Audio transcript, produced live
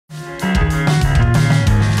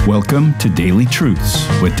Welcome to Daily Truths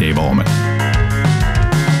with Dave Ahlman.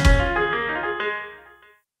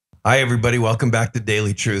 Hi, everybody. Welcome back to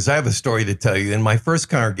Daily Truths. I have a story to tell you. In my first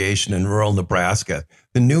congregation in rural Nebraska,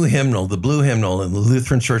 the new hymnal, the blue hymnal in the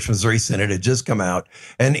Lutheran Church Missouri Synod had just come out.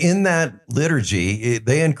 And in that liturgy,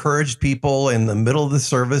 they encouraged people in the middle of the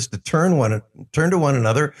service to turn to one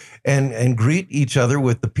another and greet each other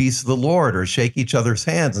with the peace of the Lord or shake each other's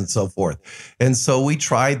hands and so forth. And so we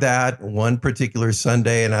tried that one particular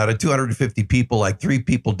Sunday, and out of 250 people, like 3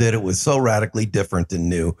 people did. It was so radically different and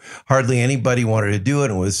new. Hardly anybody wanted to do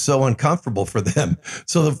it, and it was so uncomfortable for them.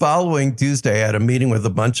 So the following Tuesday, I had a meeting with a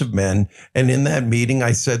bunch of men, and in that meeting,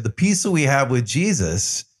 I said, the peace that we have with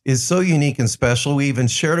Jesus is so unique and special. We even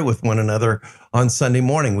shared it with one another on Sunday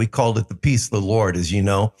morning. We called it the peace of the Lord, as you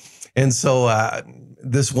know. And so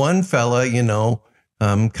this one fella,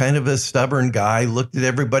 kind of a stubborn guy, looked at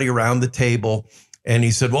everybody around the table, and he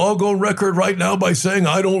said, well, I'll go on record right now by saying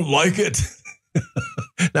I don't like it.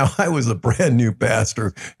 Now, I was a brand new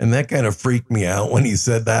pastor, and that kind of freaked me out when he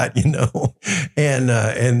said that,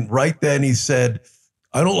 And right then he said,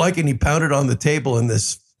 I don't like it. And he pounded on the table in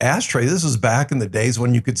this ashtray. This was back in the days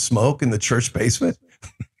when you could smoke in the church basement.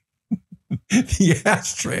 The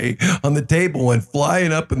ashtray on the table went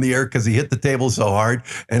flying up in the air because he hit the table so hard,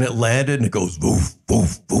 and it landed, and it goes woof,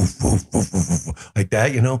 woof, woof, woof, woof, woof, woof, like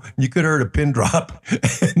that, You could have heard a pin drop.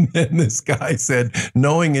 And then this guy said,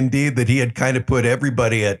 knowing indeed that he had kind of put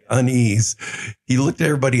everybody at unease, he looked at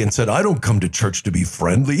everybody and said, I don't come to church to be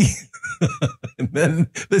friendly. And then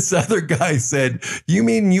this other guy said, you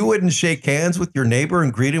mean you wouldn't shake hands with your neighbor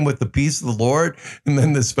and greet him with the peace of the Lord? And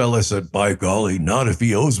then this fella said, by golly, not if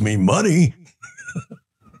he owes me money.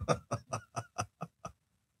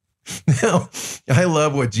 Now, I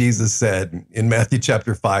love what Jesus said in Matthew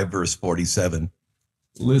chapter 5, verse 47.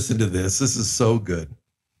 Listen to this. This is so good.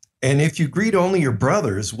 And if you greet only your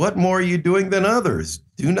brothers, what more are you doing than others?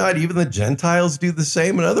 Do not even the Gentiles do the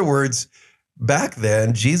same? In other words, back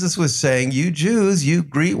then, Jesus was saying, you Jews, you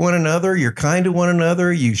greet one another, you're kind to one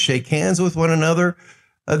another, you shake hands with one another.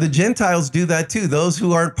 The Gentiles do that too. Those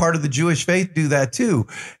who aren't part of the Jewish faith do that too.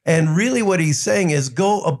 And really what he's saying is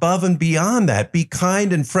go above and beyond that. Be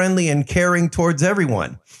kind and friendly and caring towards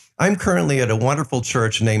everyone. I'm currently at a wonderful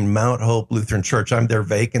church named Mount Hope Lutheran Church. I'm their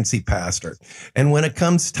vacancy pastor. And when it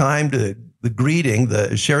comes time to the greeting,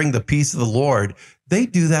 the sharing the peace of the Lord, they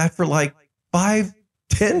do that for like 5-10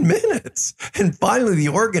 minutes. And finally, the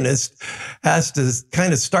organist has to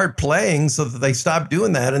kind of start playing so that they stop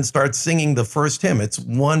doing that and start singing the first hymn. It's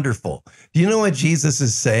wonderful. Do you know what Jesus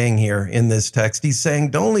is saying here in this text? He's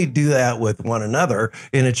saying, don't only do that with one another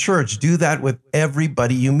in a church, do that with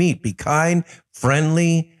everybody you meet. Be kind,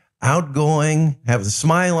 friendly, outgoing, have a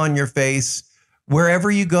smile on your face.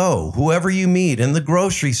 Wherever you go, whoever you meet, in the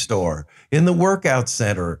grocery store, in the workout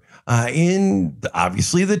center, in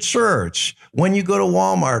obviously the church, when you go to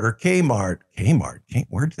Walmart or Kmart,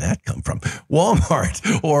 where did that come from?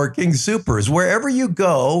 Walmart or King Soopers, wherever you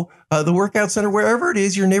go, the workout center, wherever it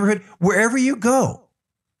is, your neighborhood, wherever you go,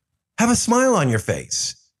 have a smile on your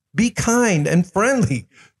face. Be kind and friendly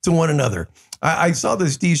to one another. I saw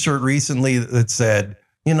this t-shirt recently that said,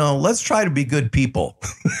 let's try to be good people.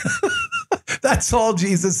 That's all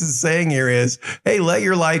Jesus is saying here is, hey, let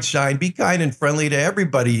your light shine. Be kind and friendly to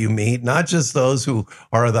everybody you meet, not just those who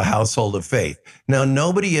are of the household of faith. Now,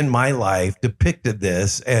 nobody in my life depicted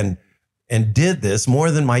this and did this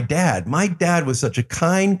more than my dad. My dad was such a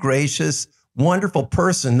kind, gracious, wonderful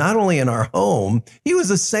person, not only in our home, he was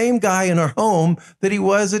the same guy in our home that he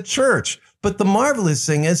was at church. But the marvelous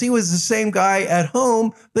thing is he was the same guy at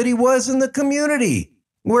home that he was in the community,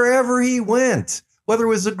 wherever he went. Whether it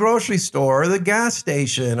was the grocery store or the gas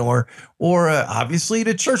station or obviously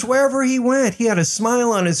to church, wherever he went, he had a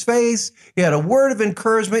smile on his face. He had a word of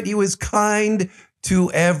encouragement. He was kind to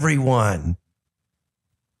everyone.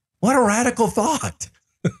 What a radical thought.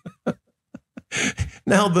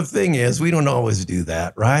 Now, the thing is, we don't always do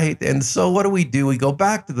that, right? And so what do? We go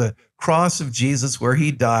back to the cross of Jesus where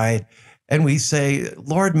he died. And we say,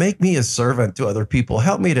 Lord, make me a servant to other people.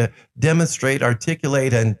 Help me to demonstrate,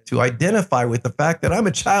 articulate, and to identify with the fact that I'm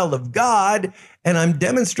a child of God, and I'm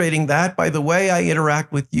demonstrating that by the way I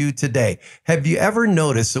interact with you today. Have you ever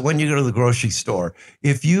noticed that when you go to the grocery store,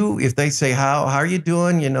 if they say, how are you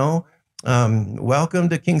doing? Welcome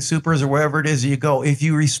to King Soopers or wherever it is you go. If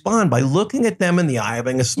you respond by looking at them in the eye,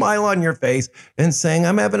 having a smile on your face and saying,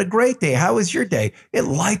 I'm having a great day. How was your day? It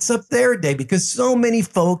lights up their day because so many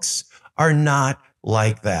folks are not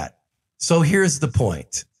like that. So here's the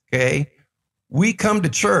point, okay? We come to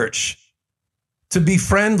church to be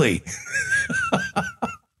friendly.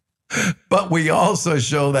 But we also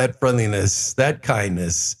show that friendliness, that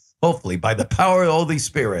kindness, hopefully by the power of the Holy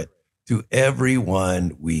Spirit, to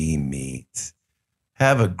everyone we meet.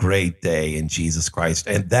 Have a great day in Jesus Christ.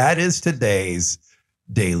 And that is today's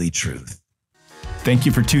Daily Truth. Thank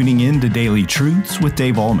you for tuning in to Daily Truths with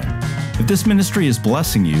Dave Ahlman. If this ministry is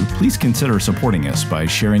blessing you, please consider supporting us by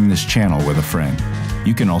sharing this channel with a friend.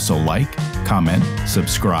 You can also like, comment,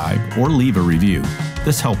 subscribe, or leave a review.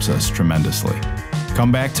 This helps us tremendously.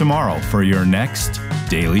 Come back tomorrow for your next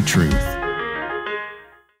Daily Truth.